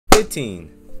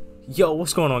15. Yo,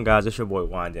 what's going on, guys? It's your boy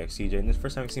CJ, and this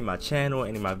first time you see my channel,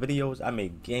 any of my videos, I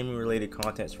make gaming related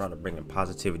content trying to bring in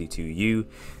positivity to you.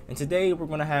 And today we're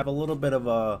gonna have a little bit of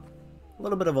a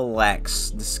lax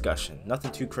discussion.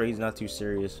 Nothing too crazy, not too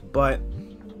serious. But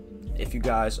if you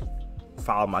guys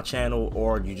follow my channel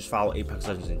or you just follow Apex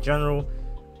Legends in general,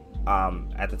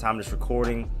 at the time of this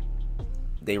recording,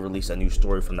 they released a new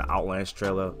story from the Outlands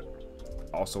trailer,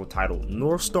 also titled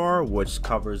North Star, which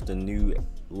covers the new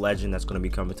legend that's going to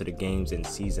be coming to the games in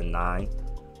season 9,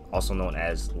 also known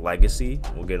as Legacy.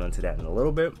 We'll get into that in a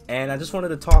little bit. And I just wanted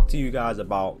to talk to you guys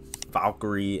about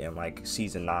Valkyrie and like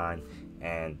season 9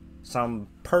 and some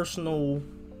personal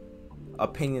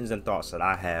opinions and thoughts that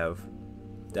I have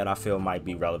that I feel might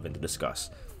be relevant to discuss.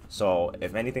 So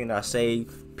if anything that I say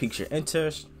piques your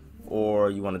interest or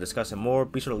you want to discuss it more,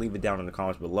 be sure to leave it down in the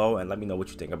comments below and let me know what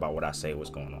you think about what I say, what's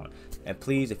going on. And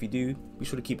please, if you do, be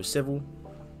sure to keep it civil.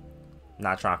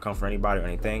 Not trying to come for anybody or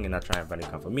anything, and not trying to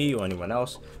come for me or anyone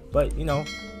else, but you know,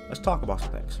 let's talk about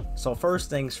some things. So first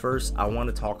things first, I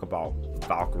want to talk about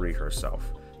Valkyrie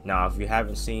herself. Now, if you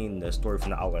haven't seen the story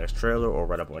from the Outlands trailer or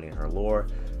read up on any of her lore,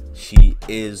 she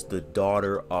is the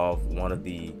daughter of one of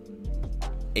the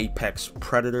Apex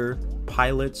Predator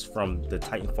pilots from the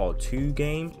Titanfall 2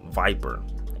 game, Viper,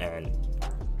 and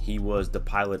he was the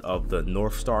pilot of the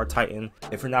North Star Titan.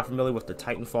 If you're not familiar with the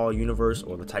Titanfall universe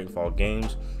or the Titanfall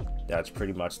games, that's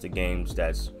pretty much the games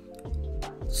that's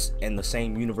in the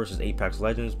same universe as Apex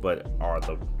Legends, but are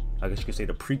the, I guess you could say,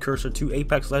 the precursor to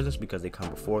Apex Legends because they come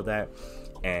before that.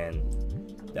 And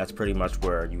that's pretty much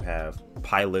where you have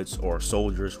pilots or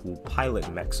soldiers who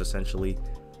pilot mechs essentially,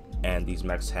 and these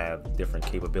mechs have different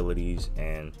capabilities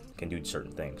and can do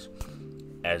certain things.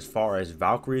 As far as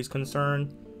Valkyrie is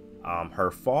concerned, her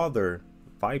father,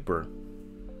 Viper,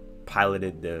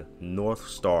 piloted the North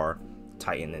Star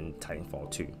Titan in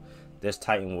Titanfall 2. This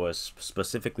Titan was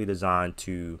specifically designed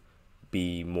to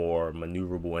be more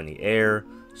maneuverable in the air,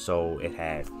 so it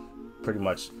had pretty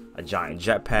much a giant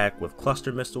jetpack with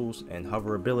cluster missiles and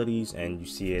hover abilities, and you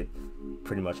see it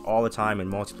pretty much all the time in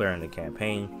multiplayer in the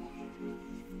campaign.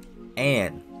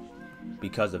 And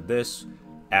because of this,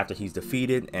 after he's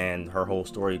defeated and her whole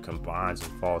story combines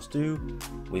and falls through,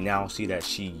 we now see that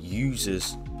she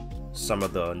uses some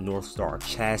of the North Star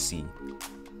chassis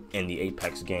in the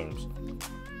Apex games.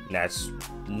 And that's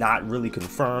not really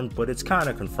confirmed, but it's kind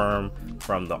of confirmed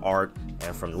from the art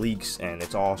and from leaks, and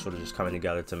it's all sort of just coming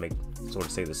together to make sort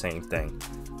of say the same thing.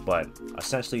 But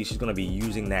essentially, she's going to be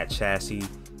using that chassis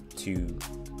to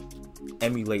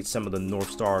emulate some of the North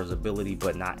Star's ability,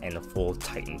 but not in a full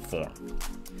Titan form.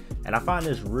 And I find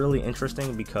this really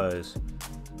interesting because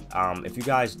if you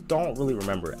guys don't really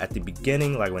remember, at the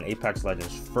beginning, like when Apex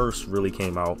Legends first really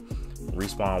came out,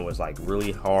 Respawn was like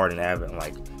really hard and adamant,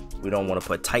 like, we don't want to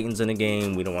put Titans in the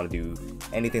game, we don't want to do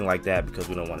anything like that because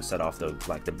we don't want to set off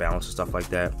the balance and stuff like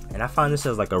that. And I find this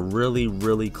as like a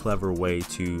really clever way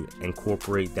to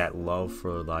incorporate that love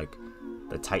for like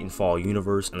the Titanfall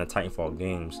universe and the Titanfall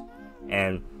games.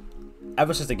 And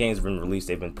ever since the game's been released,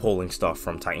 they've been pulling stuff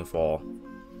from Titanfall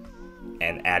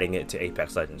and adding it to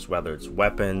Apex Legends, whether it's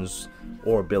weapons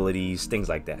or abilities, things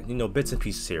like that, you know, bits and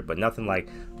pieces here, but nothing like,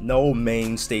 no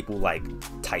main staple like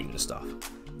Titan stuff.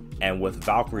 And with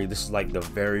Valkyrie, this is like the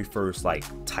very first like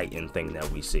Titan thing that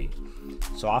we see.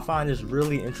 So I find this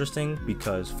really interesting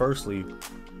because firstly,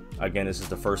 again, this is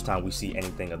the first time we see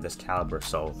anything of this caliber,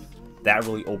 so that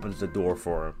really opens the door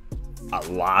for a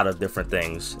lot of different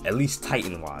things, at least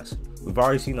Titan wise. We've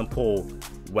already seen them pull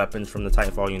weapons from the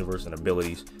Titanfall universe and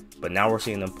abilities, but now we're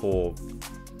seeing them pull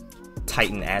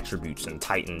Titan attributes and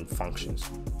Titan functions.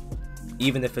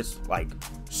 Even if it's like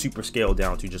super scaled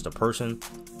down to just a person,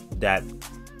 that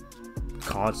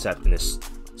concept is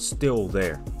still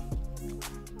there.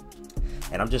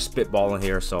 And I'm just spitballing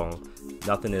here, so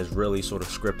nothing is really sort of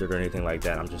scripted or anything like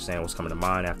that. I'm just saying what's coming to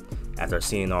mind after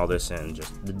seeing all this and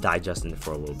just digesting it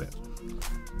for a little bit.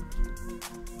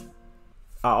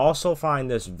 I also find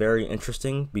this very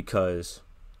interesting because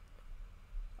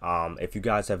if you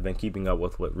guys have been keeping up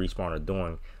with what Respawn are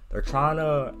doing, they're trying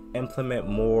to implement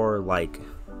more like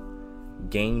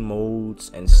game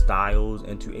modes and styles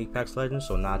into Apex Legends,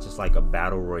 so not just like a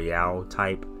battle royale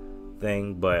type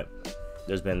thing, but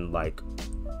there's been like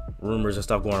rumors and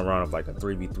stuff going around of like a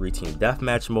 3v3 team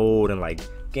deathmatch mode and like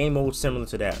game modes similar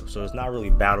to that. So it's not really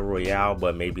battle royale,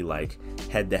 but maybe like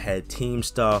head-to-head team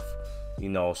stuff, you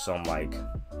know, some like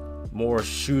more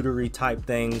shootery type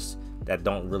things that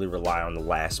don't really rely on the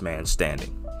last man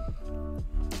standing.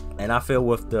 And I feel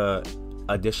with the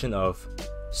addition of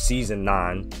season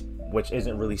 9, which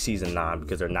isn't really season 9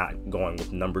 because they're not going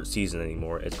with numbered season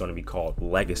anymore. It's going to be called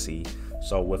Legacy.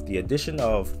 So with the addition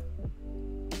of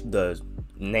the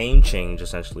name change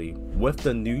essentially, with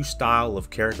the new style of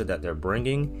character that they're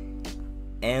bringing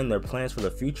and their plans for the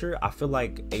future, I feel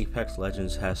like Apex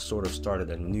Legends has sort of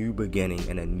started a new beginning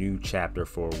and a new chapter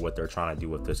for what they're trying to do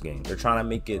with this game. They're trying to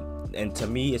make it, and to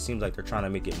me it seems like they're trying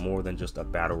to make it more than just a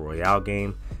battle royale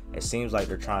game. It seems like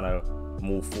they're trying to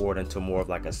move forward into more of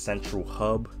like a central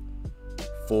hub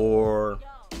for,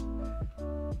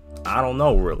 I don't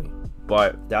know really,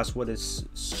 but that's what it's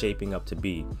shaping up to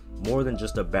be. More than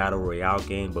just a battle royale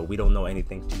game, but we don't know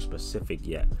anything too specific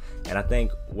yet. And I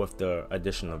think with the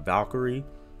addition of Valkyrie,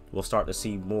 we'll start to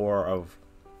see more of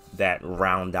that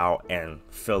round out and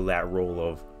fill that role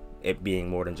of it being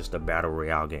more than just a battle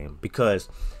royale game. Because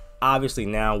obviously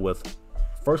now with,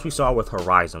 first we saw with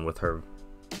Horizon with her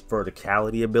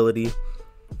verticality ability,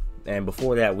 and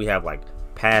before that we have like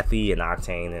Pathy and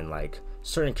Octane and like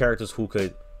certain characters who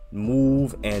could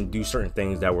move and do certain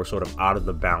things that were sort of out of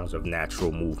the bounds of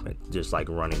natural movement, just like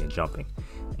running and jumping.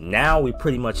 Now we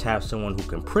pretty much have someone who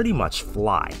can pretty much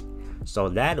fly, so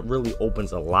that really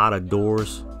opens a lot of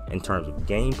doors in terms of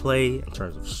gameplay, in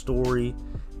terms of story,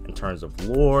 in terms of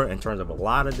lore, in terms of a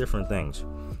lot of different things.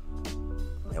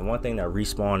 And one thing that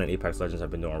Respawn and Apex Legends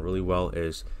have been doing really well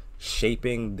is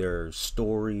shaping their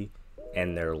story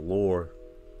and their lore,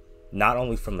 not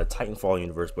only from the Titanfall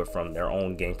universe, but from their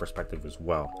own game perspective as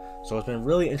well. So it's been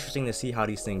really interesting to see how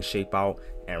these things shape out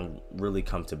and really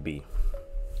come to be.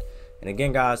 And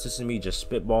again, guys, this is me just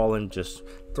spitballing, just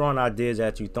throwing ideas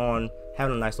at you,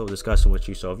 having a nice little discussion with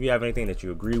you. So if you have anything that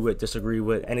you agree with, disagree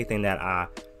with, anything that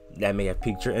may have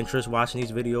piqued your interest watching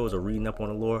these videos or reading up on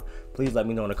the lore, please let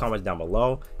me know in the comments down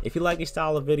below. If you like these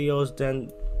style of videos,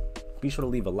 then be sure to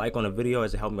leave a like on the video,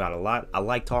 as it helped me out a lot. I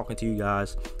like talking to you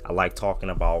guys. I like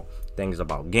talking about things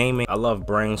about gaming. I love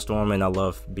brainstorming. I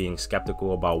love being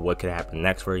skeptical about what could happen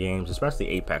next for games, especially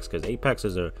Apex, because Apex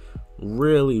is a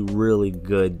really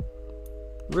good,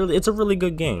 it's a really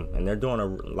good game, and they're doing a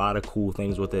lot of cool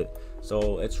things with it.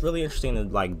 So it's really interesting to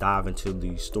like dive into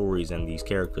these stories and these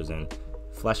characters and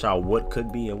flesh out what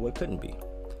could be and what couldn't be.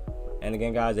 And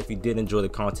again, guys, if you did enjoy the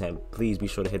content, please be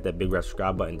sure to hit that big red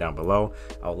subscribe button down below.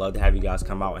 I would love to have you guys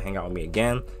come out and hang out with me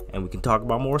again, and we can talk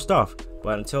about more stuff.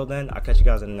 But until then, I'll catch you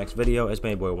guys in the next video. It's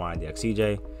been your boy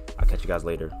YNDXCJ. I'll catch you guys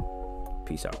later.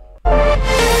 Peace out.